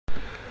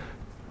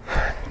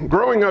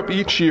growing up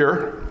each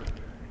year,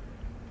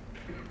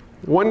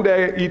 one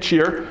day each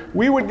year,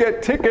 we would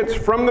get tickets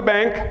from the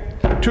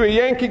bank to a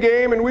Yankee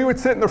game, and we would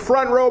sit in the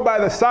front row by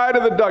the side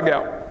of the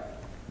dugout.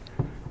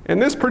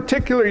 And this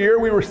particular year,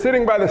 we were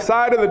sitting by the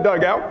side of the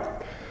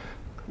dugout.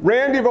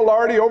 Randy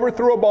Velarde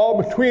overthrew a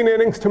ball between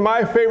innings to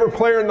my favorite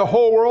player in the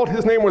whole world.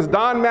 His name was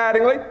Don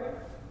Mattingly.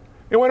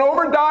 It went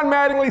over Don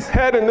Mattingly's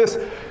head, and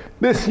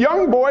this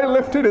young boy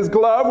lifted his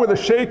glove with a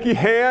shaky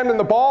hand, and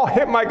the ball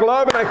hit my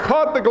glove, and I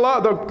caught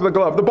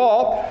the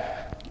ball.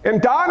 And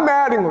Don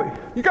Mattingly,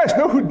 you guys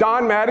know who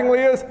Don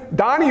Mattingly is?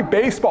 Donnie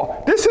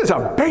Baseball. This is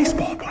a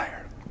baseball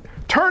player.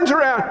 Turns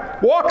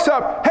around, walks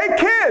up, "Hey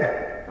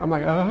kid!" I'm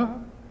like,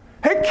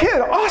 "Hey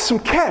kid, awesome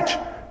catch."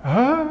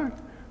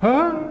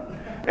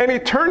 And he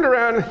turned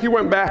around and he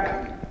went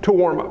back to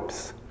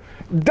warm-ups.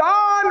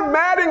 Don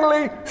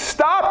Mattingly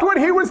stopped what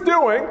he was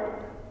doing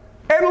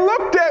and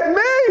looked at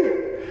me.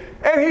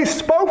 And he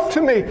spoke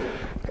to me.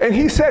 And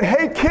he said,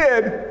 "Hey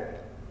kid,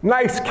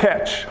 nice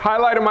catch.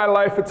 Highlight of my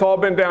life. It's all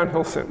been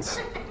downhill since."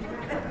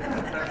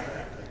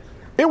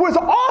 It was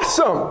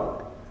awesome.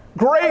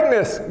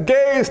 Greatness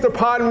gazed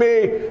upon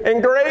me,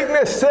 and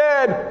greatness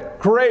said,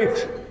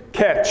 "Great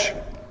catch."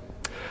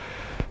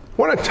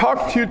 I want to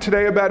talk to you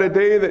today about a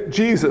day that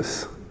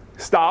Jesus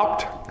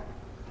stopped,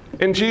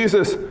 and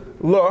Jesus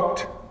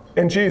looked,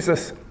 and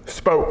Jesus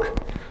spoke.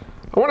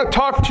 I want to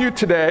talk to you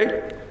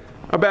today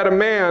about a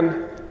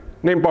man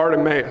named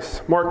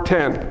Bartimaeus. Mark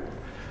 10.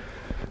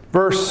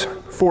 Verse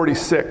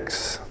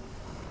 46.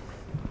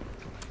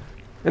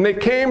 And they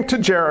came to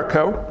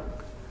Jericho,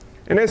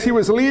 and as he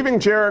was leaving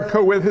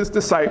Jericho with his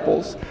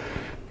disciples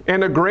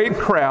and a great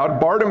crowd,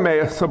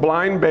 Bartimaeus, a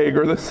blind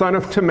beggar, the son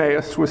of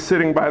Timaeus, was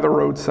sitting by the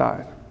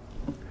roadside.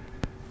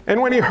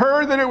 And when he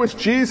heard that it was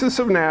Jesus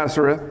of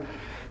Nazareth,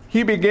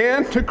 he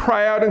began to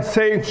cry out and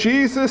say,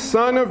 "Jesus,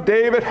 son of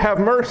David, have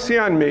mercy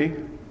on me."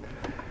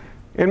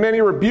 And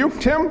many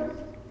rebuked him.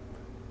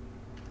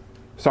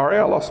 Sorry,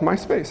 I lost my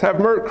space.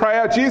 Cry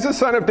out, "Jesus,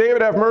 son of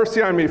David, have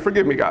mercy on me."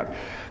 Forgive me, God.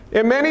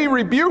 And many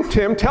rebuked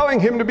him, telling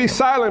him to be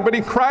silent. But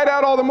he cried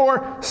out all the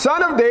more,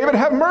 "Son of David,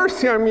 have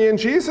mercy on me." And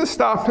Jesus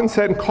stopped and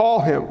said,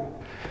 "Call him."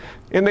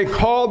 And they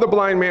called the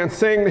blind man,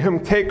 saying to him,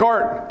 "Take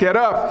heart, get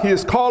up. He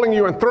is calling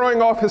you." And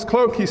throwing off his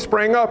cloak, he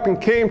sprang up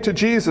and came to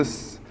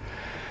Jesus.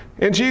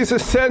 And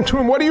Jesus said to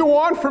him, "What do you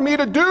want for me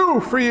to do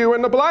for you?"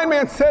 And the blind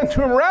man said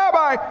to him,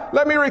 "Rabbi,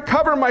 let me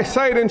recover my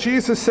sight." And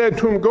Jesus said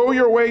to him, "Go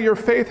your way, your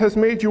faith has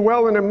made you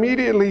well." And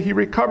immediately he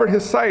recovered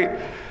his sight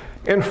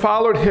and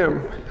followed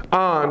him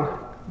on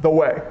the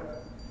way.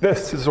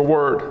 This is the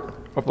word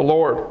of the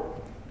Lord.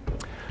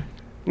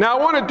 Now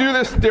I want to do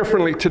this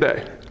differently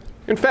today.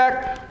 In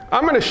fact,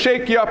 I'm going to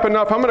shake you up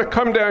enough. I'm going to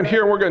come down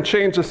here and we're going to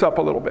change this up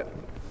a little bit.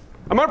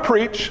 I'm going to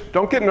preach.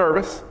 Don't get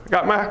nervous. I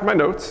got my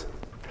notes.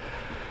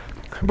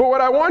 But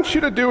what I want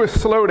you to do is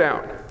slow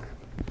down.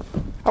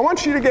 I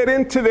want you to get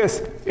into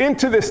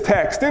this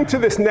text, into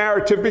this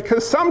narrative,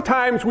 because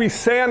sometimes we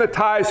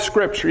sanitize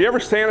Scripture. You ever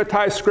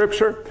sanitize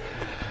Scripture?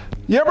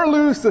 You ever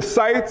lose the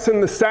sights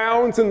and the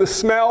sounds and the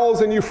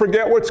smells and you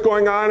forget what's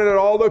going on and it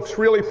all looks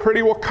really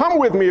pretty? Well, come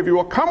with me, if you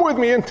will. Come with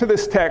me into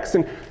this text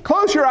and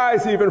close your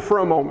eyes even for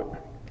a moment.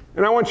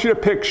 And I want you to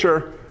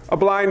picture a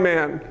blind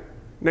man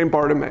named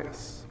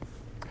Bartimaeus.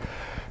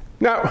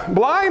 Now,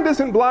 blind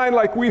isn't blind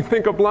like we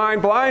think of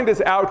blind. Blind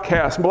is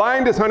outcast.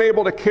 Blind is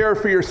unable to care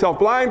for yourself.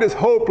 Blind is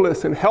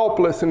hopeless and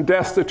helpless and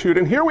destitute.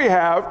 And here we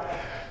have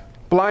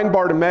blind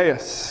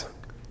Bartimaeus.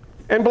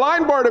 And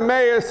blind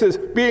Bartimaeus is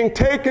being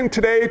taken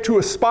today to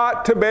a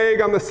spot to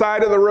beg on the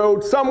side of the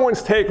road.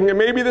 Someone's taking him.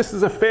 Maybe this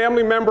is a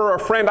family member or a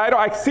friend.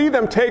 I see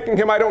them taking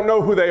him. I don't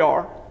know who they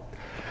are.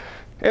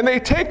 And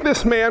they take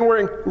this man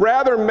wearing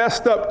rather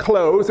messed up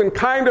clothes and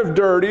kind of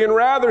dirty and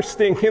rather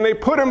stinky, and they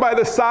put him by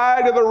the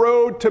side of the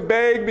road to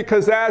beg,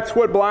 because that's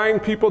what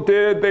blind people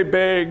did. They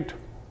begged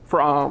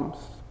for alms.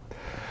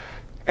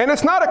 And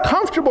it's not a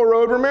comfortable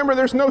road. Remember,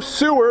 there's no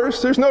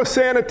sewers, there's no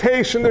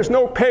sanitation, there's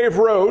no paved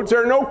roads,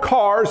 there are no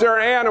cars, there are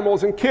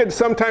animals, and kids,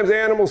 sometimes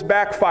animals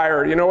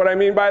backfire. You know what I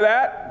mean by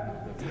that?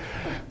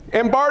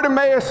 And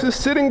Bartimaeus is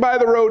sitting by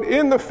the road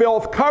in the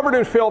filth, covered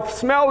in filth,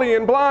 smelly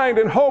and blind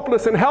and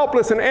hopeless and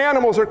helpless, and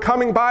animals are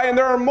coming by, and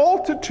there are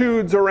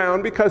multitudes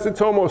around because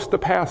it's almost the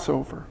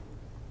Passover.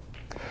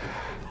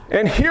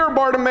 And here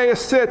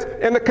Bartimaeus sits,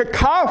 and the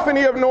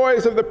cacophony of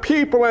noise of the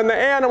people and the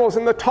animals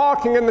and the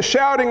talking and the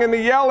shouting and the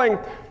yelling.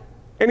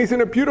 And he's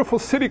in a beautiful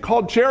city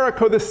called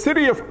Jericho, the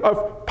city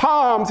of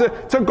palms.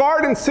 It's a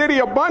garden city,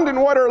 abundant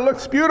water, it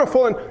looks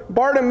beautiful, and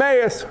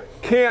Bartimaeus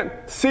can't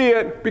see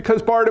it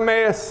because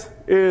Bartimaeus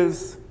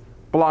is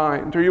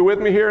blind. Are you with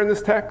me here in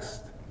this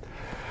text?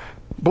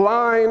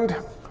 Blind,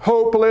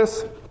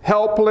 hopeless,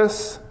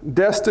 helpless,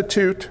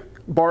 destitute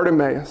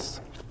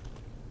Bartimaeus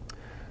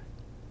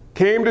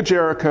came to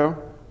Jericho.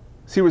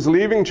 As he was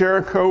leaving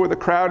Jericho with a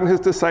crowd and his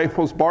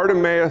disciples,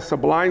 Bartimaeus, a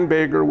blind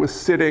beggar, was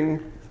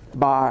sitting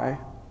by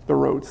the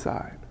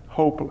roadside,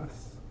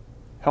 hopeless,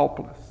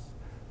 helpless,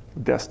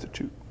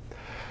 destitute.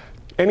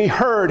 And he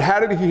heard. How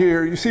did he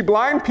hear? You see,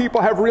 blind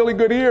people have really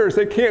good ears.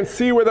 They can't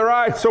see with their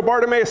eyes. So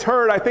Bartimaeus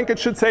heard. I think it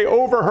should say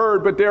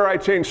overheard, but dare I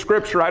change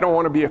scripture? I don't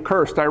want to be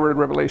accursed. I read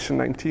Revelation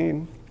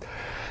 19.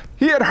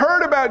 He had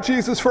heard about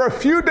Jesus for a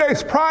few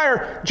days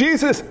prior.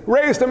 Jesus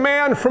raised a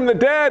man from the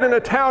dead in a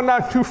town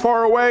not too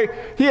far away.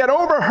 He had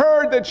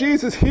overheard that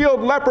Jesus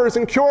healed lepers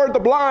and cured the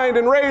blind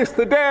and raised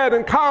the dead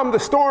and calmed the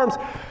storms.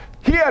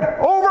 He had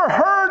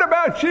overheard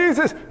about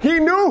Jesus. He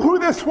knew who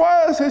this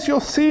was, as you'll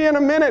see in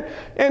a minute.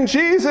 And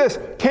Jesus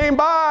came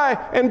by,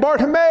 and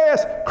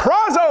Bartimaeus,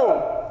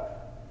 krazo,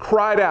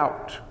 cried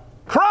out.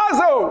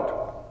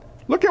 Krazo!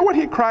 Look at what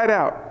he cried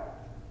out.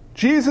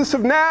 Jesus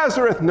of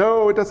Nazareth.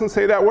 No, it doesn't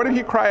say that. What did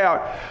he cry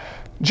out?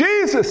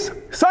 Jesus,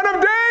 Son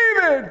of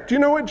David. Do you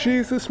know what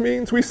Jesus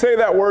means? We say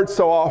that word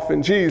so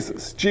often.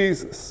 Jesus,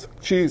 Jesus,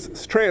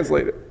 Jesus.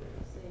 Translate it.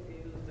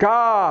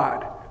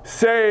 God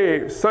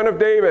saves, Son of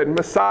David,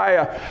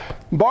 Messiah.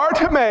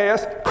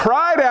 Bartimaeus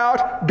cried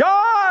out,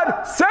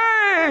 God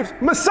saves,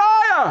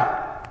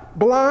 Messiah.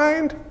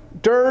 Blind,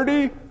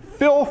 dirty,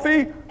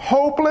 filthy,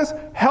 hopeless,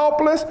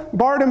 helpless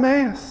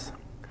Bartimaeus.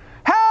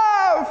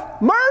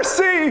 Have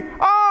mercy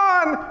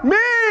on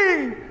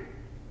me.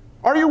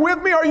 Are you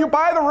with me? Are you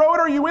by the road?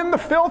 Are you in the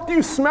filth? Do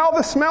you smell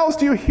the smells?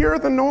 Do you hear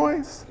the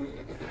noise?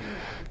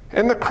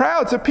 And the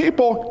crowds of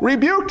people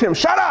rebuked him.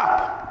 Shut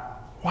up.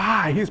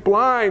 Why? He's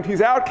blind.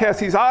 He's outcast.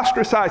 He's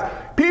ostracized.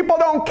 People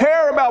don't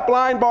care about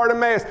blind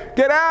Bartimaeus.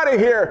 Get out of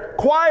here.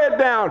 Quiet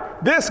down.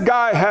 This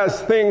guy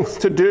has things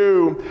to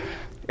do.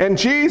 And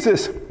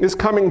Jesus is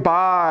coming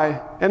by,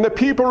 and the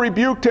people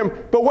rebuked him.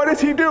 But what does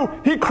he do?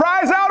 He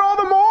cries out all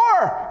the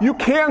more. You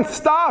can't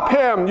stop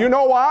him. You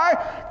know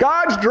why?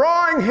 God's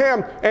drawing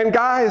him. And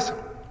guys,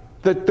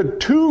 the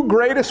two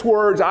greatest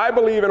words I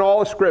believe in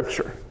all of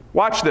Scripture.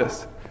 Watch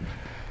this.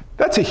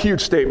 That's a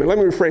huge statement. Let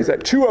me rephrase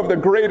that. Two of the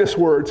greatest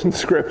words in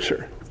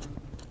Scripture.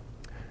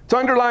 It's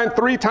underlined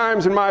 3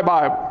 times in my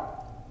Bible.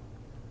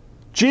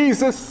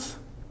 Jesus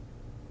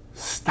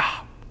stopped.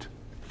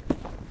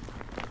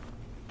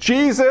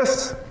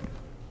 Jesus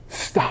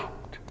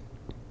stopped.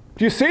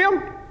 Do you see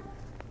him?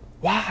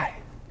 Why?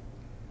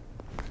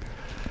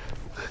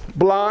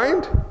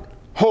 Blind,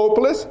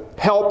 hopeless,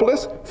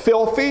 helpless,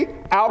 filthy,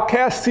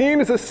 outcast, seen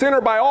as a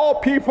sinner by all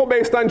people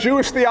based on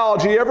Jewish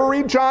theology. You ever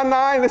read John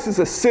 9? This is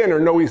a sinner.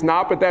 No, he's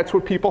not, but that's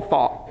what people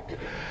thought.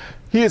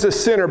 He is a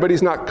sinner, but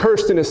he's not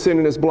cursed in his sin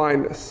and his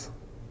blindness.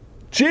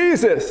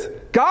 Jesus,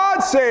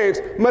 God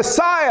saves,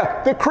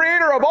 Messiah, the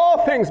creator of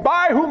all things,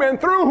 by whom and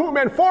through whom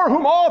and for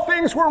whom all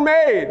things were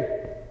made.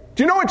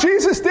 Do you know what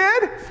Jesus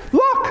did?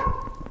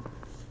 Look.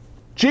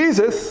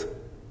 Jesus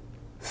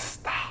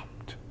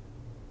stopped.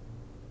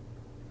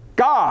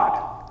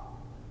 God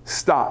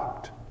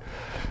stopped.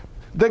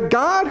 The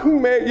God who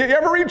made, you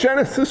ever read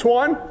Genesis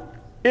 1?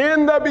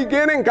 In the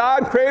beginning,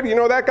 God created, you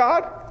know that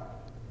God?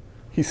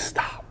 He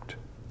stopped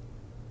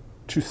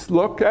to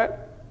look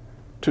at,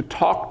 to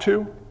talk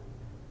to,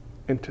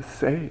 and to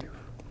save.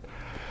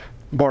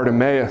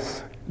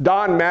 Bartimaeus,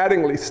 Don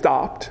Mattingly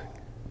stopped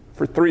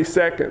for 3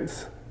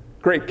 seconds.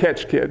 Great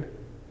catch, kid.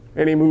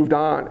 And he moved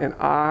on, and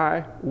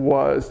I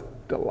was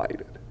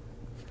delighted.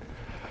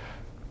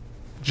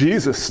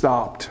 Jesus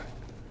stopped,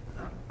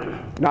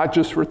 not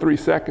just for 3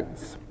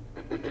 seconds,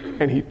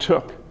 and he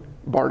took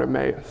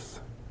Bartimaeus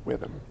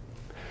with him.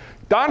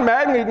 Don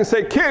Mattingly didn't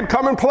say, kid,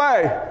 come and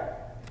play.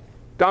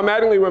 Don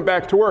Mattingly went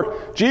back to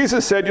work.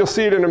 Jesus said, you'll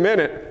see it in a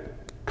minute,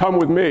 come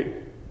with me.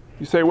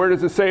 You say, where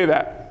does it say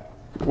that?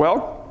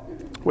 Well,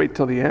 wait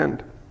till the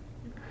end.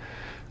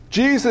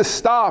 Jesus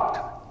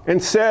stopped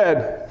and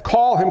said,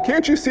 call him.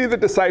 Can't you see the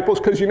disciples?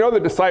 Because you know the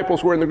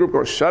disciples were in the group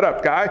going, shut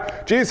up,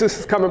 guy. Jesus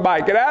is coming by.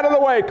 Get out of the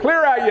way.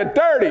 Clear out, you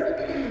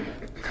dirty.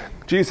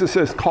 Jesus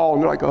says, call him.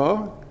 They're like,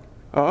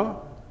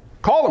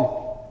 call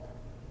him.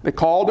 They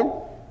called him.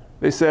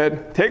 They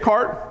said, take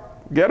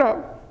heart. Get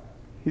up.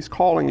 He's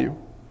calling you.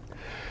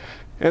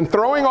 And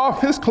throwing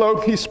off his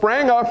cloak, he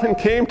sprang up and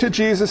came to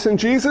Jesus. And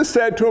Jesus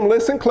said to him,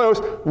 listen close,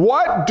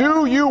 what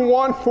do you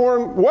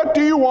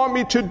want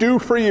me to do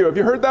for you? Have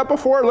you heard that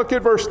before? Look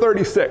at verse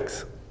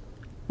 36.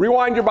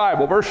 Rewind your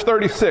Bible, verse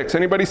 36.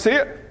 Anybody see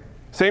it?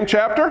 Same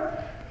chapter.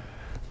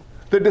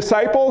 The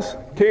disciples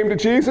came to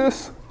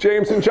Jesus,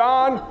 James and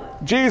John.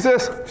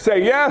 Jesus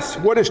say yes.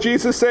 What does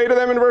Jesus say to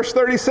them in verse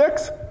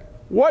 36?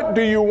 What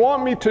do you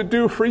want me to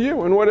do for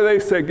you? And what do they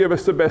say? Give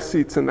us the best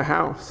seats in the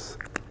house.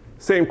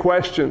 Same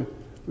question.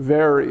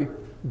 Very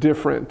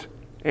different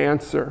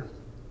answer.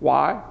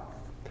 Why?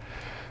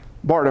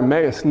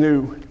 Bartimaeus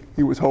knew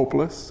he was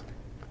hopeless.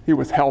 He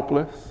was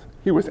helpless.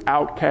 He was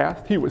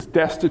outcast. He was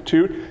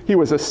destitute. He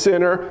was a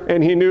sinner,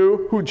 and he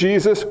knew who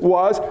Jesus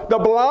was. The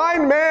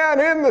blind man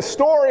in the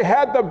story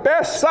had the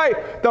best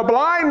sight. The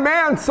blind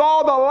man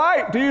saw the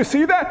light. Do you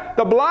see that?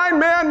 The blind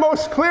man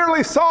most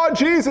clearly saw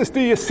Jesus.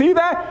 Do you see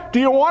that? Do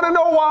you want to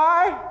know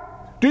why?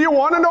 Do you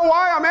want to know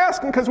why? I'm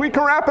asking because we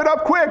can wrap it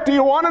up quick. Do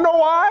you want to know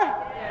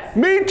why? Yes.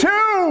 Me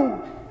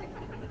too.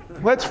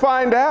 Let's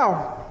find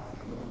out.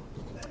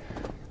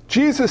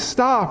 Jesus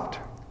stopped.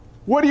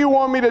 What do you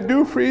want me to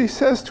do for you? He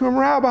says to him,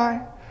 Rabbi,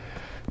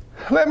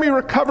 let me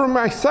recover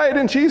my sight.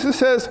 And Jesus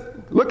says,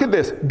 look at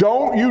this.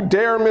 Don't you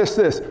dare miss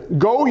this.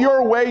 Go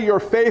your way. Your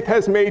faith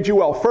has made you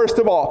well. First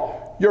of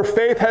all, your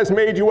faith has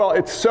made you well.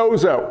 It's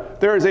sozo.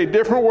 There is a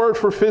different word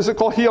for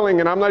physical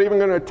healing, and I'm not even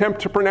going to attempt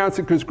to pronounce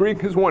it because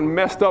Greek is one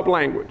messed up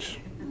language.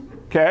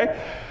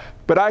 Okay?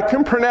 But I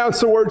can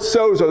pronounce the word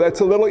sozo. That's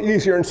a little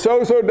easier. And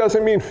sozo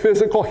doesn't mean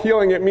physical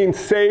healing. It means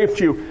saved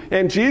you.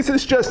 And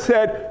Jesus just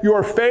said,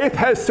 your faith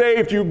has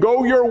saved you.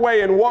 Go your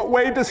way. And what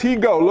way does he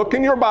go? Look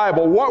in your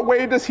Bible. What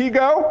way does he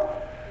go?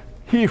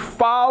 He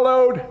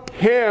followed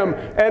him.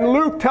 And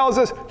Luke tells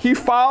us he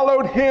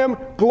followed him,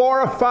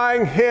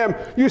 glorifying him.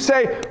 You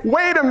say,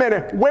 wait a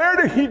minute, where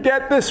did he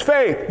get this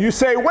faith? You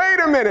say,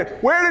 wait a minute,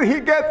 where did he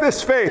get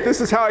this faith?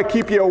 This is how I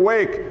keep you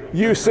awake.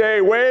 You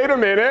say, wait a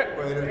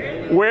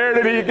minute, where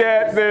did he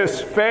get this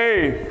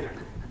faith?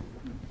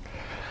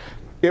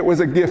 It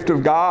was a gift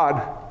of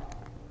God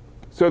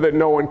so that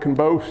no one can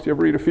boast. You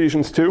ever read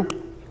Ephesians 2?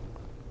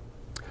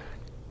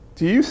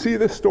 Do you see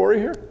this story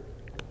here?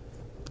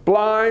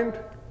 Blind,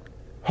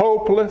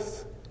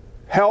 hopeless,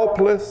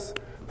 helpless,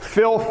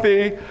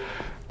 filthy,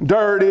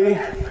 dirty,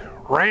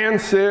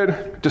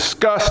 rancid,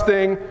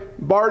 disgusting,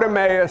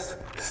 Bartimaeus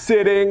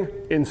sitting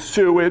in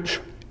sewage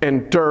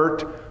and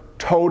dirt,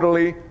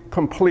 totally,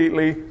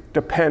 completely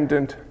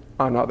dependent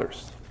on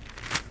others.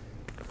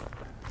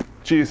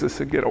 Jesus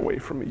said, get away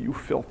from me, you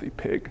filthy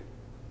pig.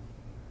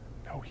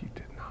 No, he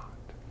did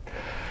not.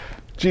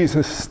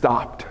 Jesus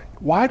stopped.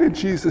 Why did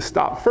Jesus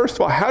stop? First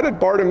of all, how did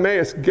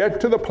Bartimaeus get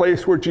to the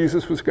place where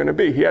Jesus was going to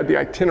be? He had the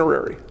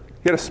itinerary.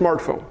 He had a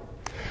smartphone.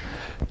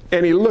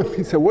 And he looked,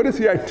 he said, what is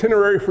the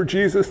itinerary for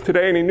Jesus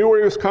today? And he knew where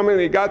he was coming,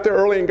 and he got there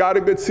early and got a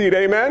good seat.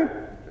 Amen?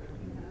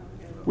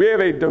 We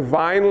have a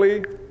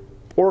divinely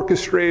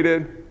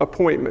orchestrated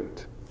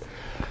appointment.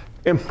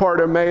 And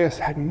Bartimaeus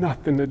had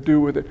nothing to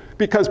do with it.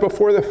 Because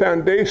before the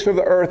foundation of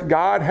the earth,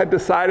 God had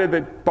decided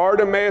that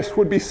Bartimaeus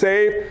would be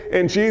saved,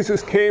 and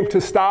Jesus came to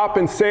stop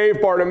and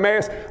save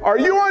Bartimaeus. Are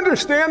you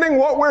understanding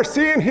what we're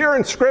seeing here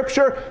in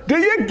Scripture? Do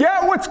you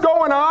get what's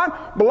going on?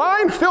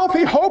 Blind,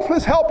 filthy,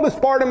 hopeless, helpless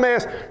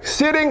Bartimaeus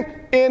sitting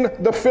in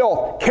the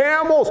filth.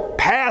 Camels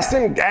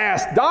passing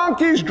gas.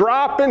 Donkeys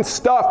dropping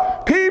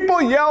stuff.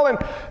 People yelling.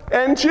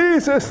 And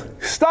Jesus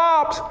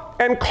stops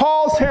and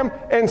calls him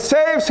and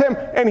saves him,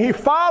 and he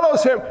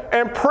follows him.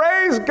 And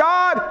praise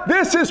God,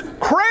 this is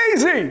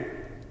crazy. Do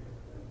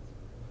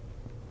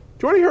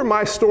you want to hear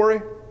my story?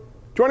 Do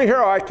you want to hear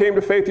how I came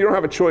to faith? You don't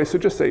have a choice, so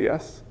just say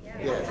yes.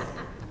 Yes.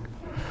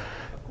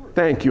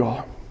 Thank you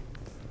all.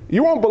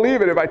 You won't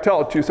believe it if I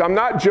tell it to you, so I'm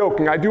not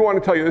joking. I do want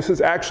to tell you this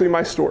is actually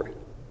my story.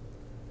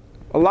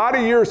 A lot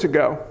of years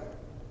ago,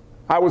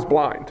 I was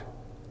blind.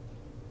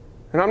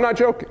 And I'm not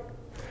joking.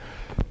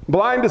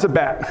 Blind as a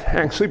bat.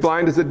 Actually,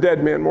 blind as a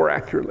dead man, more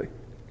accurately.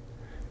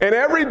 And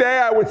every day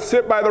I would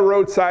sit by the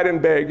roadside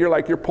and beg. You're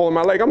like, you're pulling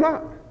my leg. I'm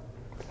not.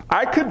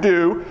 I could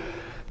do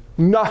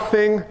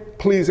nothing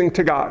pleasing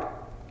to God.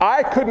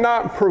 I could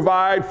not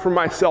provide for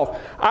myself.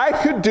 I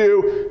could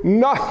do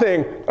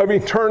nothing of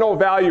eternal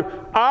value.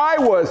 I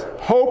was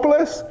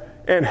hopeless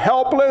and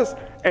helpless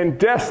and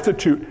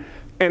destitute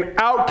and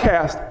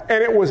outcast.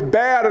 And it was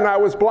bad, and I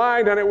was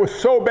blind, and it was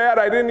so bad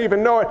I didn't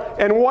even know it.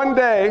 And one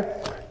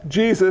day,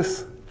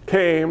 Jesus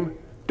came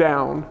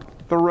down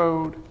the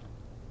road.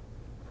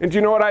 And do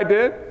you know what I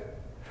did?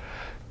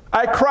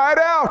 I cried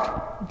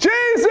out,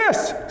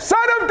 Jesus, Son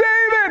of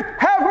David,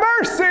 have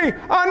mercy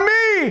on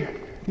me.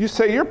 You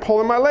say, you're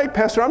pulling my leg,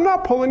 Pastor. I'm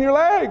not pulling your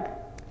leg.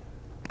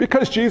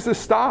 Because Jesus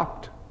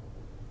stopped.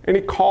 And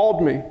he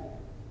called me.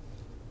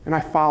 And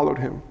I followed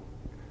him.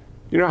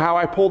 You know how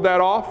I pulled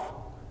that off?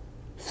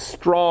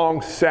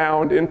 Strong,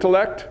 sound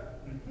intellect.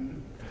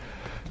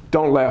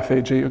 Don't laugh,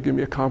 AJ. You'll give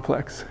me a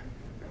complex.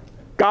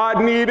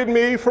 God needed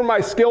me for my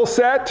skill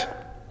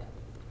set.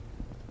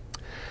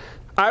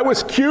 I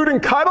was cute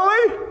and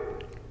cuddly.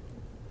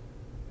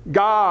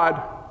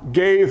 God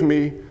gave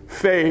me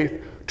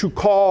faith to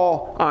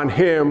call on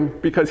him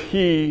because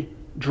he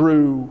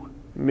drew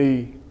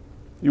me.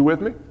 You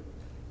with me?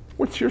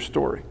 What's your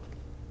story?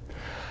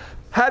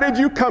 How did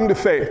you come to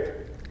faith?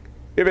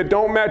 If it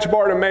don't match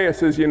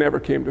Bartimaeus's, you never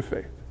came to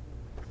faith.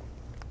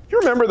 You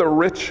remember the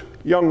rich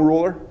young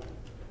ruler?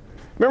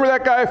 Remember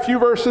that guy a few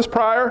verses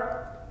prior?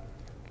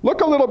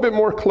 Look a little bit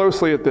more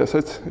closely at this.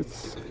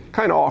 It's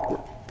kind of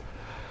awkward.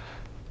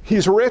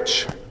 He's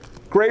rich,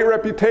 great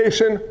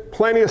reputation,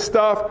 plenty of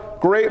stuff,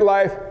 great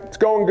life. It's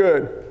going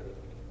good.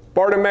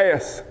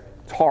 Bartimaeus,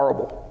 it's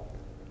horrible.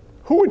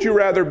 Who would you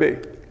rather be?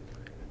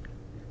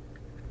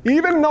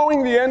 Even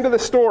knowing the end of the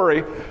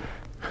story,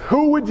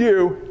 who would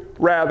you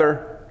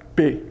rather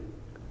be?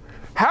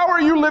 How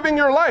are you living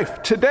your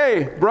life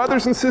today,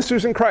 brothers and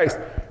sisters in Christ?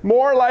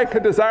 More like a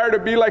desire to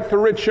be like the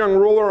rich young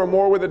ruler, or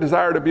more with a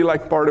desire to be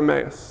like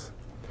Bartimaeus?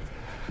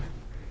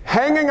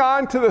 Hanging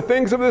on to the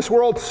things of this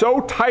world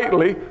so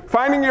tightly,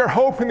 finding your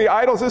hope in the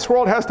idols this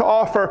world has to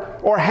offer,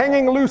 or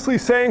hanging loosely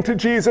saying to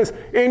Jesus,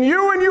 in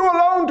you and you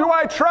alone do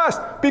I trust,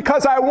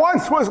 because I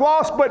once was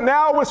lost but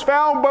now was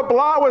found, but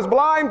was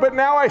blind but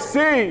now I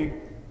see.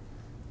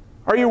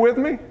 Are you with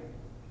me?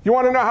 You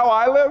want to know how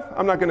I live?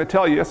 I'm not going to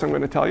tell you. Yes, I'm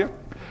going to tell you.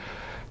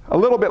 A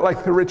little bit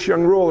like the rich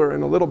young ruler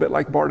and a little bit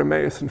like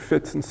Bartimaeus in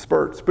fits and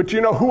spurts. But you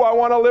know who I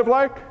want to live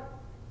like?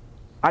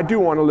 I do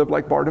want to live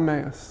like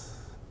Bartimaeus.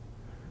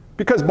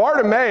 Because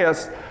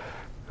Bartimaeus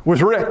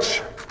was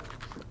rich.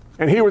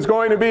 And he was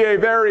going to be a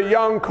very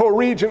young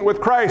co-regent with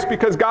Christ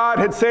because God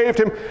had saved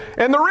him.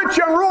 And the rich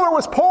young ruler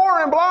was poor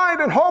and blind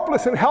and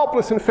hopeless and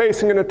helpless and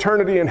facing an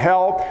eternity in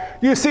hell.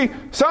 You see,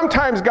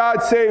 sometimes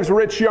God saves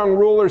rich young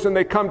rulers and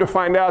they come to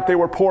find out they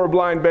were poor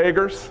blind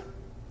beggars.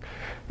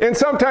 And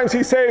sometimes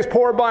he saves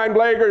poor blind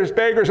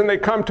beggars and they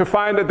come to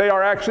find that they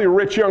are actually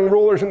rich young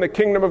rulers in the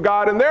kingdom of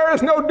God. And there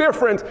is no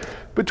difference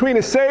between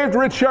a saved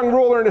rich young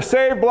ruler and a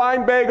saved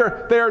blind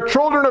beggar. They are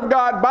children of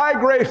God by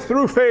grace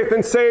through faith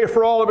and saved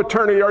for all of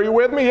eternity. Are you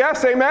with me?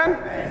 Yes, amen?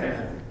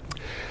 Amen.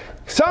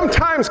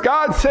 Sometimes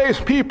God saves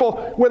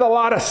people with a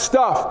lot of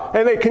stuff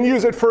and they can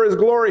use it for His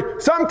glory.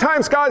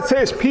 Sometimes God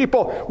saves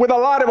people with a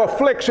lot of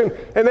affliction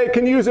and they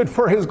can use it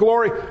for His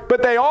glory.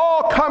 But they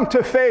all come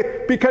to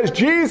faith because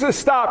Jesus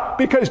stopped,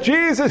 because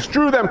Jesus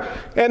drew them.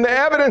 And the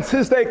evidence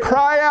is they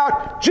cry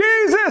out,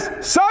 "Jesus,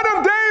 Son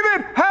of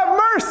David, have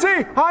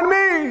mercy on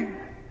me."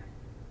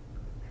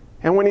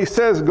 And when He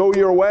says, "Go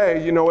your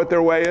way," you know what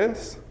their way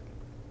is?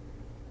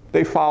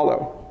 They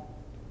follow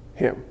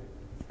Him.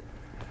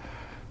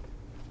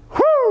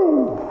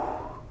 Whoo!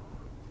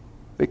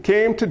 They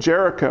came to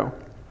Jericho.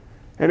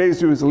 And as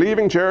he was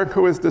leaving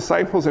Jericho, his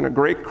disciples in a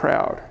great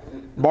crowd,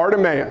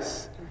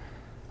 Bartimaeus,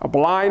 a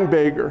blind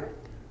beggar,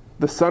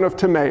 the son of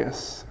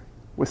Timaeus,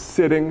 was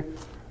sitting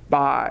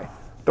by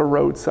the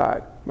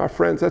roadside. My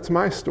friends, that's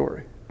my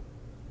story.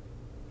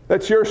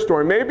 That's your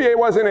story. Maybe it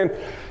wasn't in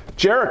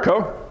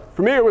Jericho.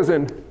 For me, it was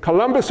in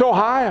Columbus,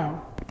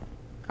 Ohio.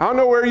 I don't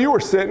know where you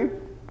were sitting.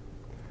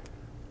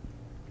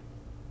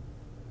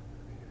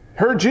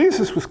 Heard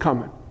Jesus was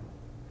coming.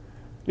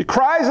 He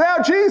cries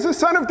out, "Jesus,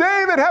 Son of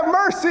David, have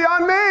mercy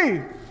on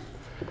me."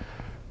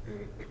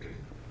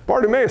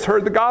 Bartimaeus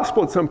heard the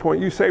gospel at some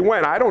point. You say,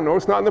 when? I don't know.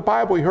 It's not in the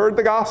Bible. He heard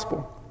the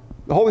gospel.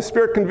 The Holy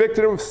Spirit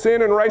convicted him of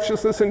sin and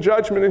righteousness and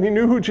judgment, and he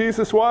knew who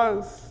Jesus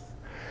was.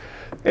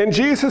 And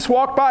Jesus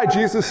walked by.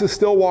 Jesus is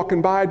still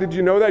walking by. Did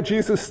you know that?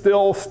 Jesus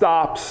still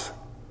stops.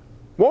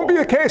 Won't be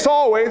the case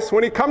always.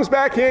 When He comes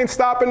back, He ain't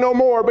stopping no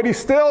more, but He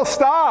still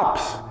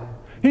stops.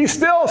 He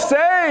still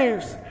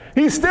saves.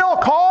 He still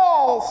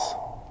calls.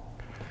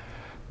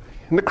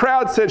 And the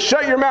crowd said,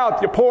 "Shut your mouth,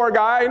 you poor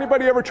guy."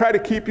 Anybody ever try to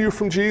keep you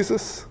from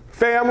Jesus?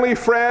 Family,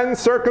 friends,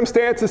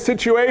 circumstances,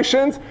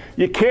 situations.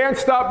 You can't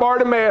stop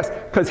Bartimaeus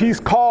because he's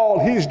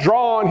called, he's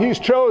drawn, he's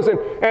chosen,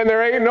 and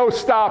there ain't no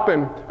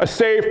stopping a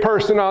saved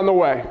person on the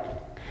way.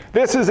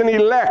 This is an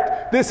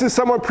elect. This is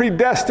someone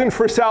predestined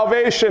for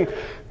salvation.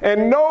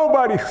 And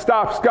nobody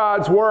stops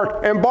God's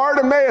work. And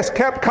Bartimaeus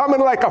kept coming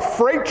like a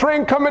freight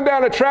train coming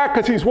down a track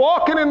because he's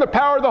walking in the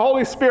power of the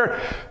Holy Spirit.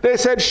 They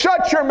said,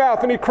 "Shut your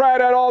mouth." And he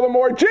cried out all the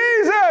more,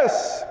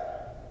 "Jesus!"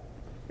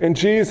 And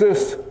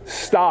Jesus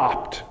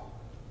stopped.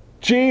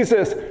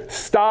 Jesus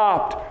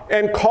stopped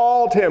and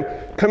called him.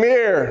 "Come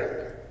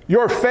here.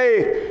 Your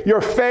faith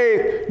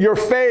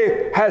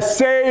has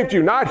saved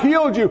you." Not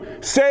healed you,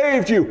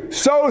 saved you,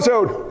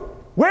 sozoed.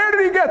 Where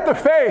did he get the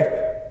faith?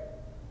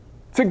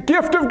 It's a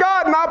gift of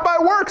God, not by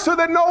works, so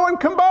that no one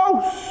can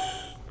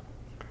boast.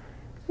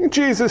 And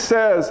Jesus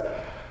says,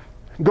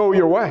 "Go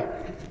your way."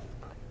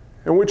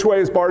 And which way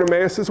is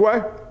Bartimaeus'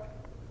 way?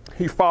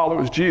 He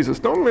follows Jesus.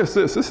 Don't miss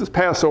this. This is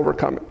Passover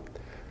coming.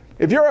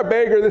 If you're a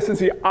beggar, this is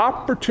the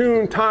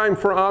opportune time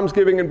for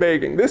almsgiving and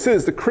begging. This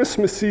is the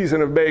Christmas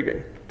season of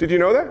begging. Did you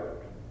know that?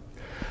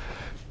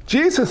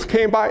 Jesus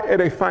came by at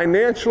a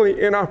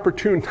financially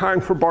inopportune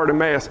time for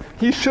Bartimaeus.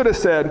 He should have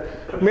said,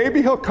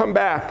 maybe he'll come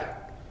back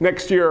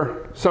next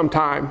year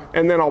sometime,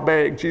 and then I'll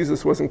beg.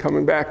 Jesus wasn't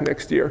coming back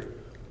next year.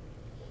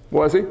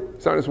 Was he?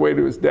 He's on his way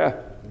to his death.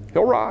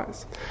 He'll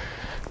rise.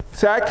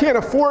 Say, I can't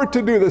afford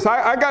to do this.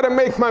 I got to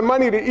make my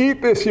money to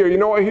eat this year. You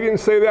know why he didn't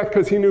say that?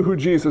 Because he knew who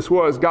Jesus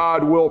was.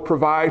 God will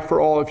provide for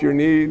all of your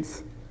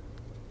needs.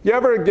 You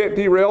ever get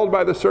derailed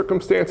by the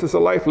circumstances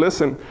of life?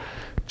 Listen,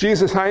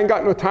 Jesus, I ain't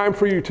got no time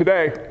for you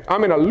today.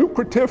 I'm in a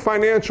lucrative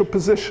financial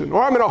position,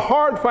 or I'm in a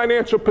hard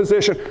financial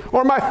position,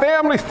 or my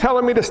family's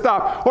telling me to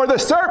stop, or the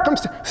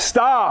circumstance.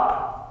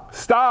 Stop.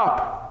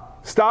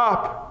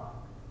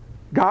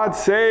 God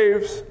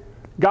saves.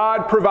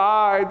 God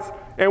provides.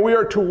 And we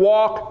are to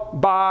walk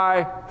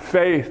by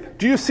faith.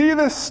 Do you see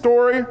this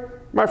story,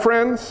 my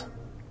friends?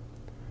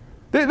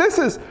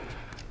 Is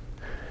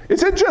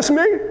it just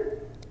me?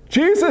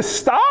 Jesus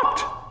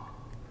stopped.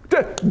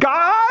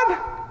 God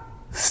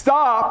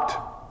stopped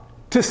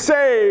to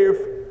save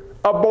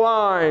a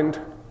blind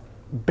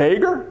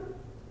beggar?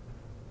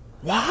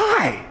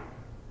 Why?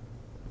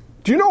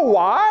 Do you know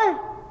why?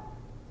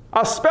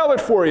 I'll spell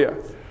it for you.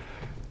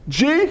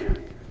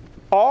 G-R-A-C-E.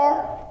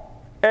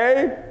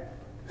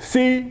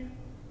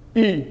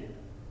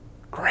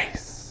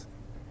 Grace.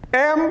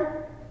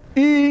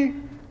 M-E-R-C-Y.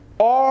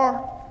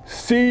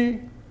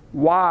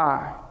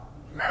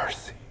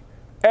 Mercy.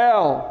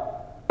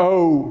 L-O-V-E.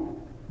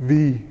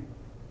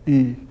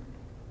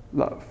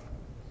 Love.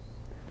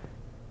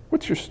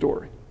 What's your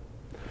story?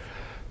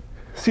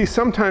 See,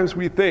 sometimes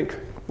we think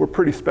we're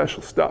pretty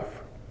special stuff.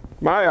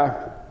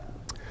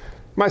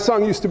 My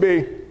song used to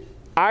be,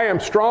 I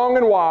am strong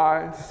and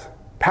wise,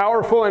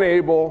 powerful and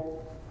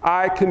able,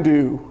 I can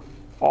do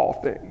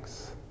all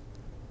things.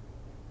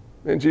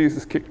 And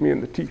Jesus kicked me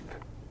in the teeth,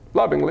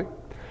 lovingly.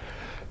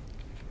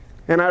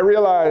 And I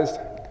realized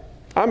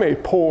I'm a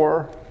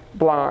poor,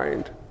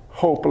 blind,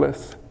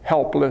 hopeless,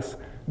 helpless,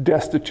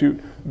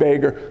 destitute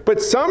beggar.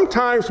 But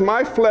sometimes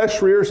my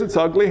flesh rears its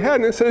ugly head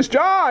and it says,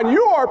 John,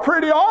 you are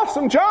pretty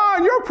awesome.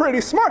 John, you're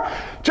pretty smart.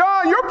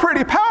 John, you're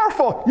pretty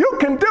powerful. You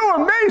can do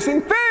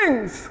amazing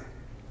things.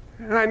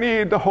 And I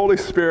need the Holy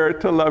Spirit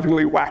to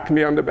lovingly whack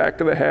me on the back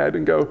of the head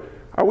and go,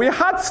 are we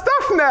hot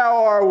stuff now,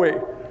 are we?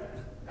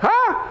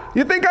 Huh?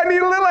 You think I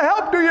need a little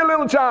help, do you,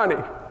 little Johnny?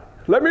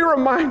 Let me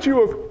remind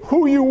you of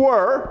who you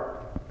were,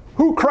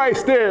 who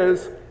Christ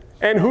is,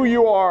 and who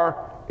you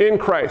are in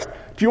Christ.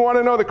 Do you want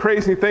to know the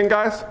crazy thing,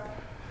 guys?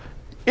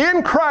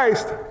 In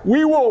Christ,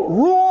 we will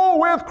rule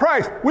with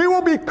Christ. We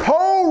will be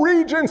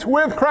co-regents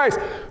with Christ.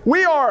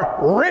 We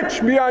are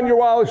rich beyond your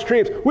wildest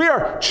dreams. We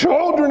are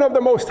children of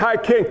the Most High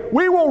King.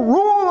 We will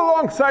rule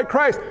alongside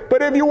Christ.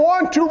 But if you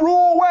want to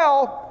rule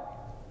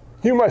well,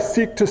 you must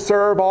seek to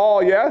serve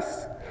all,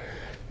 yes?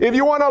 If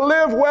you want to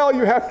live well,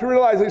 you have to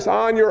realize it's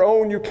on your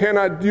own. You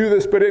cannot do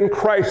this, but in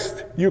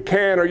Christ you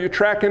can. Are you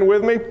tracking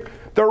with me?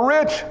 The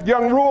rich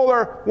young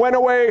ruler went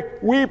away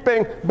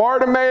weeping.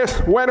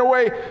 Bartimaeus went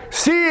away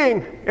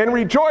seeing and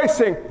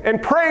rejoicing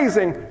and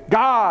praising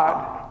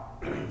God.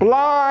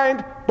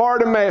 Blind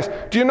Bartimaeus.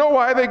 Do you know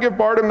why they give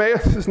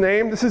Bartimaeus his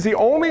name? This is the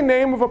only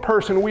name of a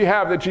person we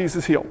have that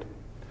Jesus healed.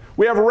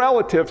 We have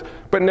relatives,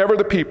 but never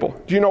the people.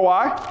 Do you know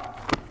why?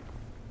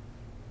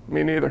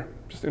 Me neither.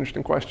 Just an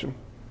interesting question.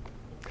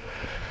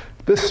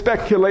 The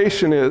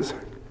speculation is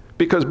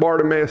because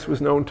Bartimaeus was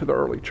known to the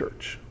early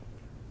church.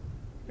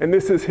 And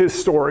this is his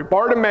story.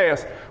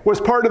 Bartimaeus was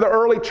part of the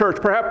early church,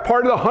 perhaps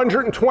part of the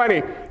 120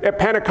 at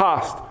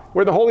Pentecost,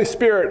 where the Holy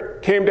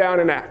Spirit came down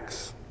in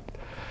Acts.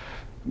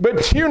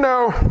 But you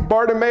know,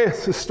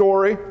 Bartimaeus'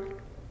 story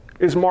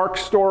is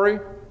Mark's story,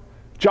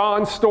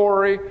 John's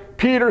story,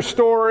 Peter's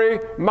story,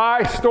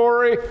 my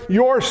story,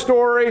 your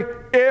story,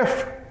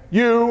 if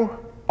you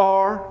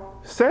are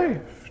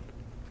saved.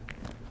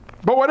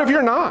 But what if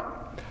you're not?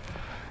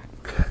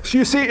 So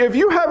you see, if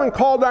you haven't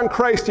called on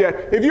Christ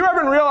yet, if you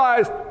haven't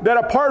realized that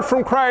apart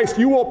from Christ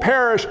you will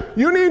perish,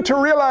 you need to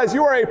realize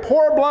you are a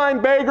poor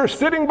blind beggar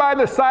sitting by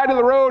the side of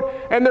the road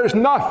and there's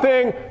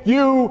nothing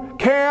you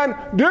can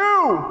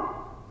do.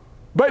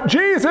 But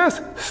Jesus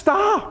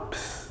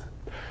stops.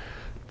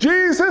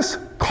 Jesus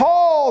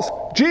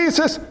calls.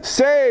 Jesus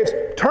saves.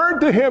 Turn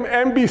to him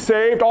and be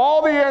saved,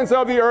 all the ends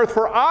of the earth,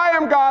 for I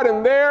am God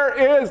and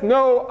there is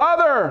no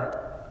other.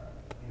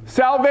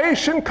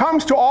 Salvation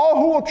comes to all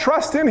who will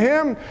trust in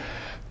him,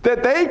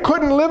 that they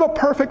couldn't live a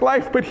perfect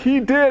life, but he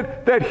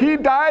did, that he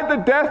died the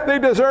death they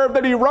deserved,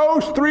 that he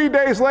rose 3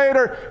 days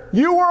later.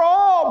 You were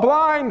all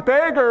blind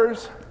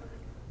beggars,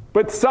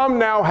 but some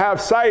now have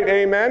sight,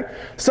 amen.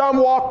 Some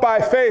walk by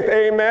faith,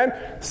 amen.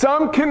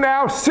 Some can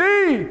now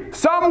see.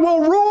 Some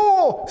will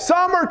rule.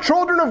 Some are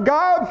children of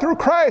God through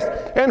Christ.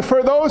 And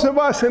for those of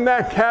us in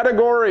that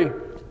category,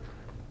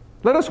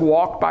 let us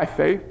walk by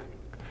faith.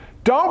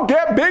 Don't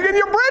get big in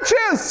your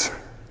britches.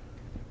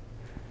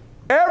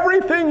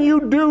 Everything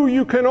you do,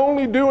 you can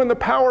only do in the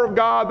power of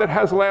God that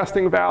has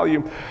lasting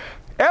value.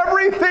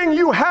 Everything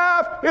you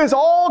have is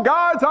all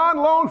God's on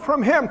loan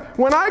from him.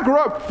 When I grew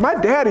up, my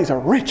daddy's a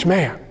rich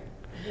man.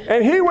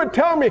 And he would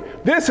tell me,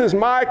 this is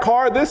my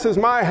car, this is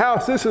my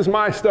house, this is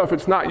my stuff,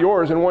 it's not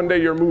yours, and one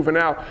day you're moving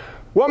out.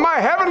 Well, my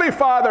heavenly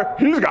Father,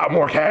 he's got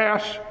more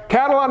cash.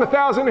 Cattle on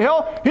 1,000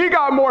 hill, he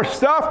got more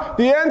stuff,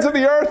 the ends of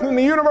the earth and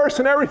the universe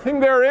and everything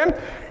therein.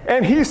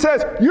 And he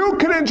says, you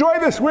can enjoy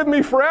this with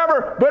me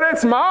forever, but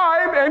it's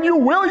mine, and you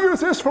will use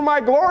this for my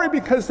glory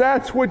because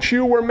that's what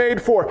you were made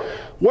for.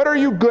 What are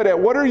you good at?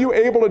 What are you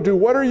able to do?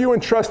 What are you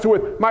entrusted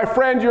with? My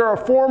friend, you're a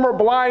former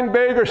blind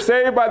beggar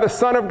saved by the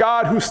Son of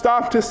God who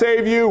stopped to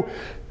save you.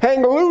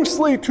 Hang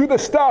loosely to the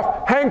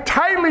stuff. Hang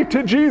tightly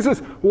to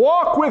Jesus.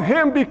 Walk with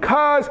him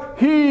because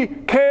he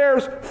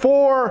cares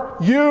for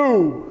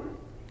you.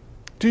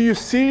 Do you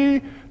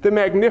see the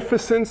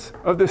magnificence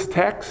of this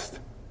text?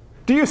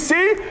 Do you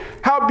see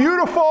how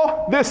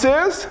beautiful this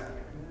is?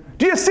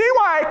 Do you see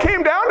why I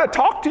came down to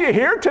talk to you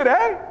here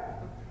today?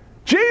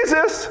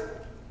 Jesus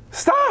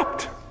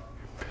stopped.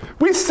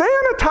 We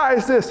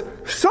sanitize this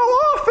so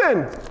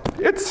often.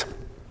 It's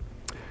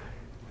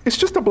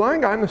just a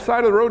blind guy on the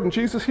side of the road and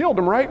Jesus healed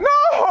him, right?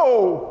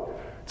 No!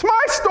 It's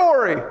my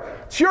story.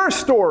 It's your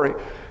story.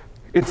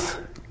 It's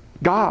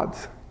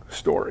God's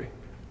story,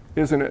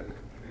 isn't it?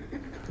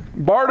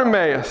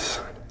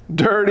 Bartimaeus,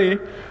 dirty,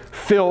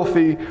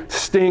 filthy,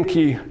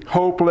 stinky,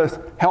 hopeless,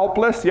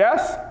 helpless,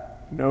 yes?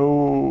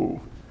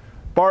 No.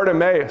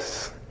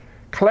 Bartimaeus,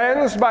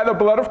 cleansed by the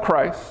blood of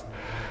Christ,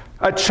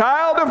 a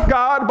child of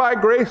God by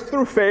grace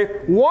through faith,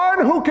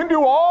 one who can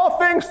do all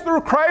things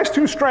through Christ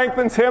who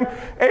strengthens him,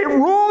 a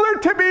ruler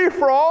to be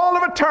for all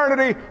of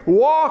eternity,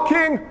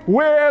 walking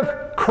with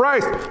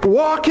Christ.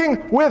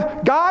 Walking with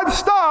God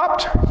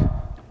stopped,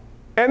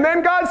 and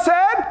then God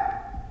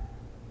said,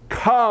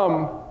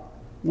 come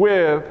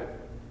with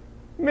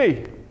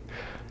me.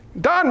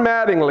 Don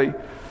Mattingly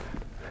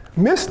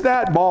missed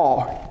that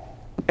ball,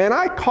 and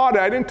I caught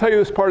it. I didn't tell you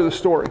this part of the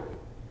story.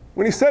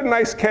 When he said,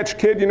 nice catch,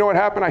 kid, you know what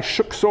happened? I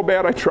shook so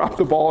bad I dropped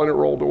the ball and it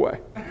rolled away.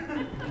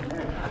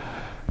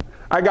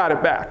 I got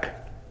it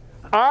back.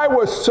 I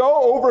was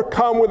so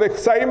overcome with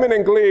excitement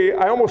and glee,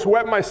 I almost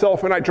wet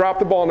myself and I dropped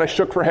the ball and I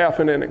shook for half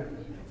an inning.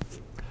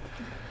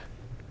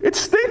 It's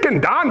stinking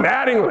Don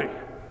Mattingly.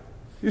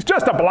 He's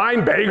just a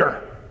blind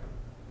beggar.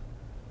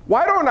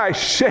 Why don't I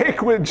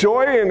shake with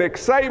joy and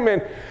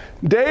excitement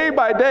day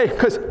by day?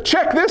 Because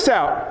check this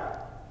out.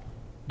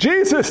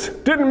 Jesus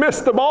didn't miss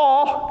the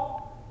ball.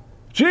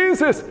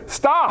 Jesus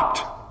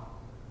stopped.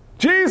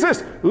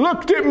 Jesus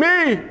looked at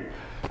me.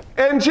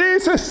 And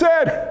Jesus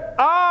said,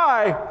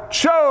 I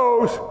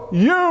chose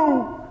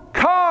you.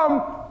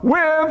 Come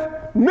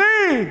with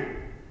me.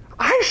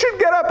 I should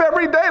get up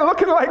every day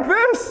looking like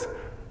this.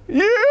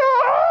 Yeah!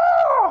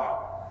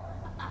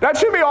 That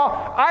should be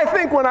all. I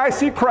think when I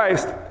see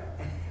Christ,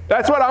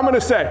 that's what I'm going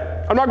to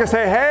say. I'm not going to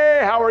say, hey,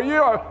 how are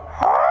you?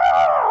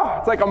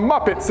 It's like a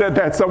Muppet said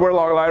that somewhere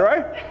along the line,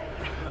 right?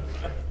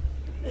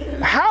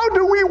 How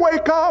do we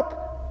wake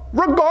up,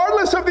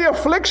 regardless of the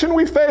affliction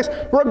we face,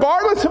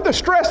 regardless of the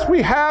stress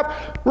we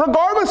have,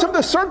 regardless of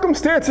the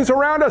circumstances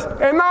around us,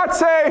 and not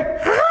say,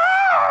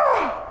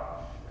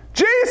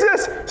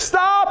 Jesus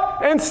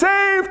stopped and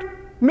saved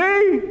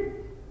me?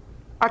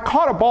 I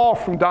caught a ball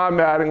from Don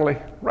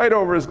Mattingly right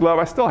over his glove.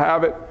 I still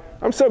have it.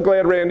 I'm so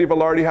glad Randy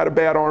Velarde had a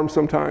bad arm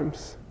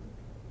sometimes.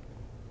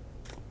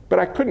 But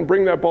I couldn't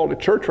bring that ball to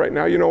church right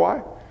now. You know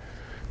why?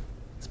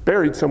 It's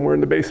buried somewhere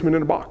in the basement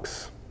in a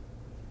box.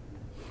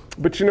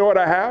 But you know what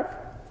I have?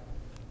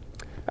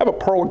 I have a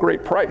pearl of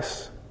great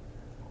price.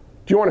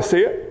 Do you want to see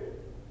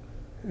it?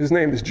 His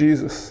name is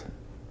Jesus.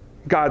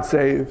 God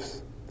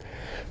saves.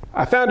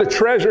 I found a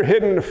treasure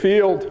hidden in a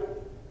field.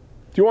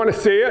 Do you want to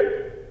see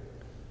it?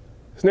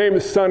 His name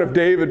is Son of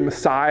David,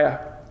 Messiah.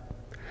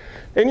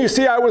 And you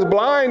see, I was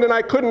blind and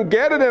I couldn't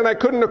get it and I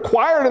couldn't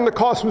acquire it and the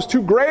cost was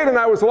too great and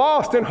I was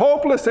lost and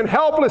hopeless and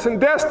helpless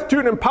and destitute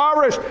and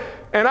impoverished.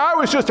 And I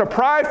was just a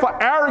prideful,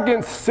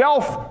 arrogant,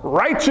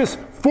 self-righteous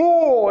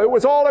fool. It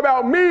was all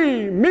about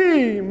me,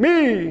 me,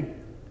 me.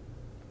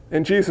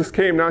 And Jesus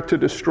came not to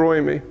destroy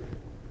me,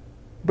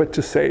 but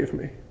to save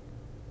me.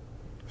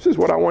 This is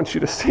what I want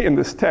you to see in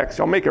this text.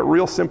 I'll make it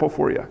real simple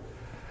for you.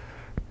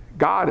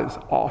 God is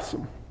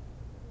awesome.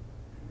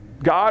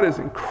 God is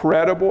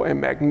incredible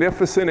and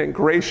magnificent and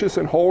gracious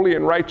and holy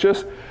and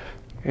righteous.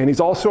 And he's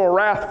also a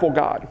wrathful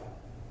God,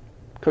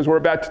 because we're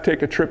about to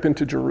take a trip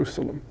into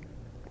Jerusalem.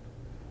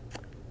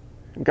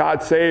 And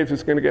God saves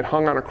is going to get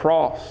hung on a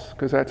cross,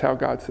 because that's how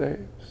God saves.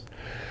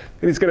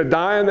 And he's going to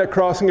die on that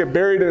cross and get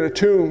buried in a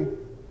tomb,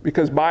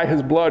 because by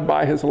his blood,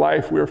 by his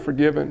life, we're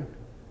forgiven.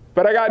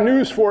 But I got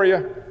news for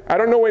you. I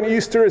don't know when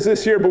Easter is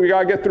this year, but we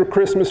got to get through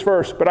Christmas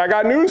first. But I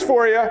got news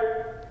for you.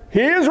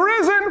 He is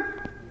risen.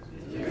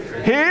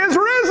 He is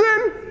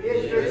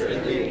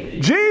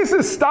risen.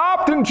 Jesus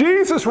stopped and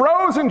Jesus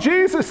rose and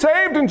Jesus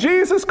saved and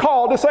Jesus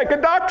called. It's like a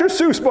Dr.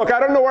 Seuss book. I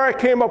don't know where I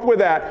came up with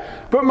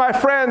that. But my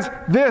friends,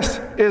 this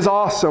is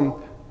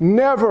awesome.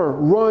 Never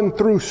run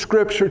through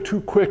Scripture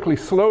too quickly.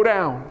 Slow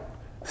down.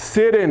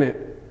 Sit in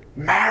it.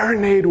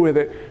 Marinate with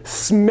it.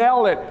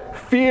 Smell it.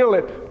 Feel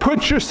it.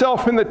 Put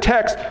yourself in the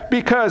text,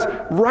 because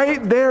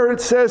right there it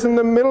says in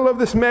the middle of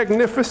this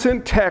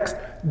magnificent text,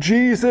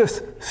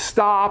 Jesus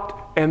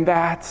stopped, and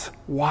that's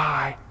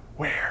why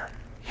we're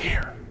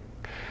here.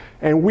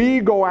 And we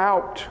go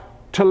out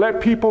to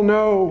let people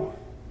know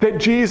that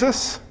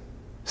Jesus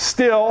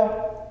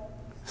still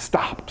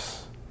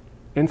stops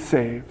and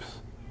saves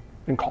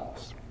and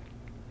calls.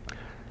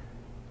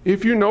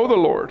 If you know the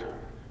Lord,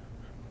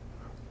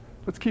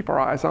 let's keep our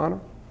eyes on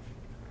him.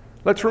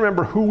 Let's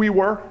remember who we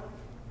were,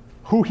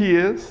 who he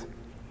is,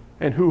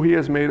 and who he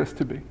has made us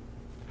to be.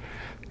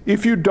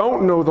 If you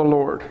don't know the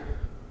Lord,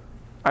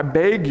 I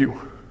beg you,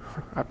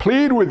 I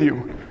plead with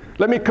you,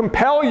 let me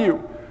compel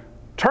you,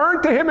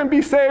 turn to him and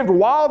be saved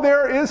while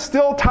there is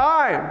still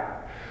time.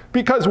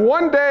 Because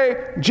one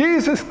day,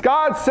 Jesus,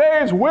 God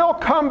saves, will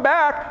come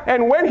back,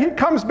 and when he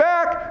comes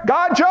back,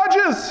 God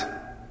judges.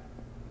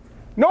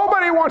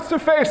 Nobody wants to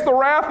face the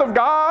wrath of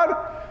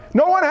God.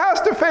 No one has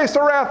to face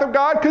the wrath of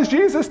God, because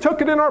Jesus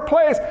took it in our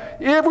place.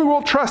 If we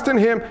will trust in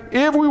him,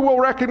 if we will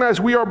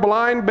recognize we are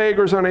blind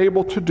beggars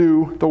unable to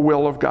do the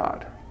will of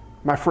God.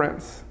 My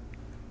friends,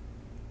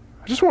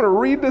 I just want to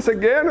read this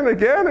again and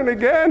again and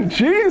again.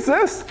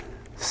 Jesus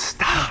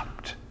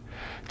stopped.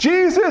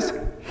 Jesus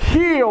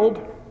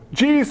healed.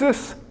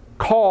 Jesus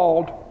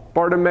called.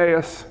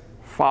 Bartimaeus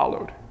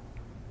followed.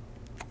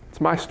 It's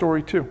my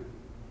story too.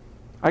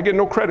 I get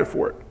no credit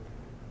for it.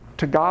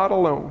 To God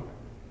alone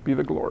be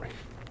the glory.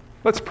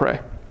 Let's pray.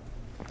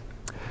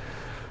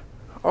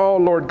 Oh,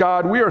 Lord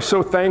God, we are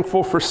so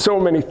thankful for so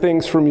many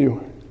things from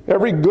you.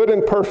 Every good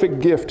and perfect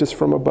gift is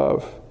from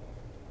above.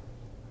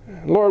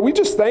 Lord, we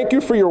just thank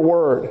you for your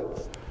word.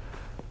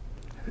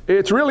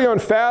 It's really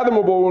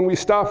unfathomable when we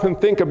stop and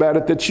think about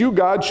it that you,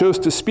 God, chose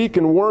to speak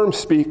in worm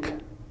speak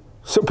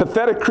so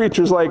pathetic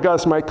creatures like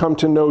us might come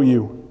to know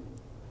you.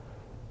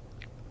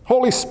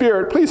 Holy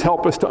Spirit, please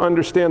help us to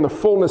understand the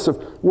fullness of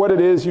what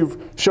it is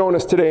you've shown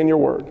us today in your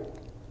word.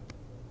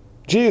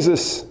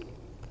 Jesus,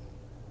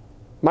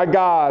 my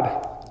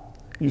God,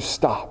 you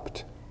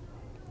stopped.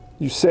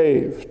 You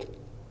saved.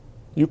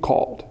 You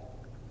called.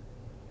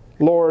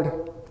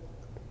 Lord,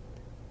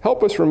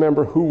 help us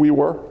remember who we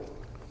were.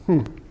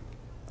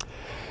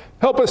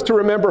 Help us to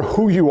remember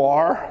who you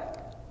are.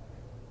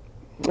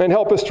 And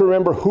help us to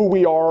remember who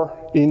we are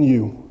in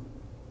you.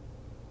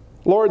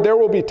 Lord, there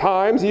will be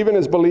times, even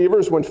as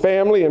believers, when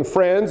family and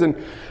friends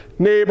and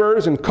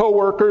neighbors and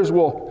coworkers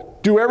will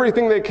do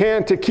everything they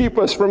can to keep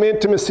us from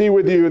intimacy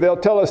with you. They'll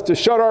tell us to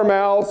shut our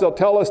mouths. They'll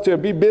tell us to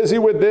be busy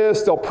with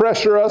this. They'll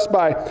pressure us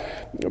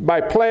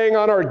by playing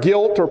on our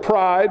guilt or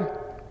pride.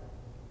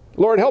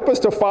 Lord, help us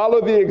to follow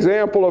the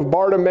example of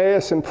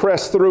Bartimaeus and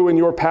press through in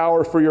your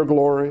power for your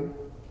glory.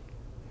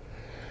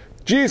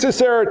 Jesus,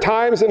 there are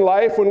times in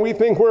life when we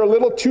think we're a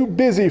little too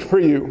busy for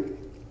you.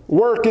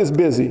 Work is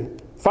busy.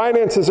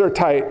 Finances are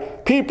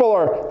tight. People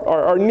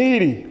are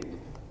needy.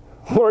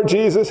 Lord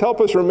Jesus, help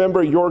us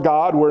remember you're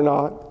God, we're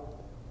not.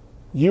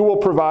 You will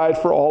provide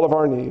for all of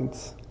our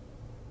needs.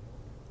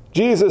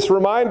 Jesus,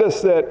 remind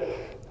us that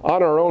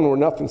on our own we're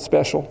nothing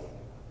special.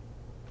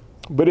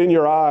 But in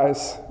your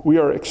eyes, we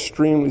are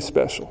extremely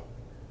special.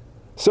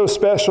 So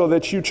special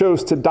that you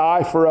chose to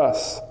die for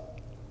us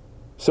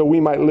so we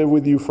might live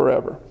with you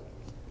forever.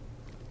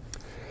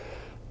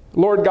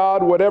 Lord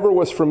God, whatever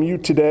was from you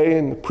today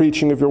in the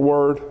preaching of your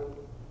word,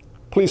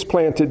 please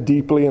plant it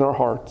deeply in our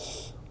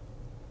hearts.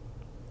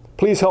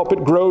 Please help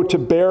it grow to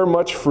bear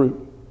much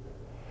fruit.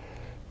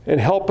 And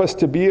help us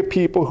to be a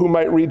people who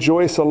might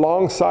rejoice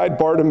alongside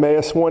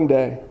Bartimaeus one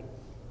day,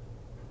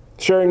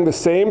 sharing the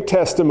same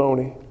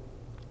testimony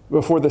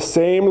before the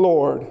same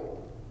Lord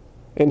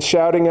and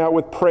shouting out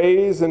with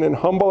praise and in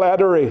humble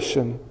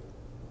adoration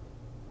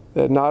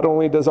that not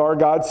only does our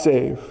God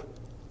save,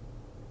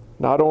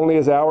 not only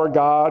is our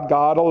God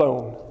God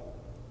alone,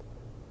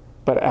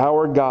 but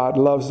our God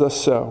loves us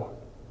so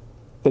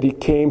that he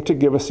came to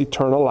give us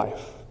eternal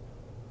life.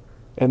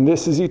 And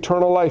this is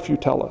eternal life, you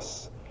tell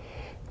us,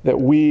 that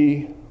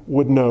we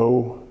would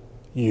know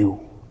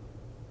you.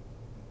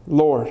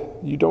 Lord,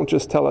 you don't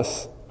just tell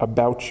us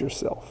about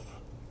yourself.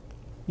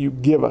 You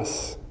give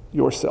us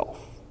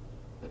yourself.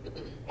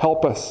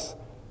 Help us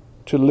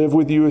to live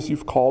with you as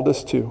you've called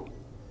us to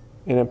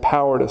and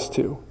empowered us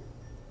to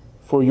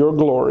for your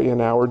glory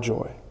and our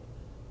joy.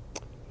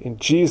 In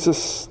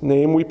Jesus'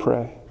 name we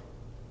pray.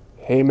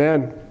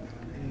 Amen.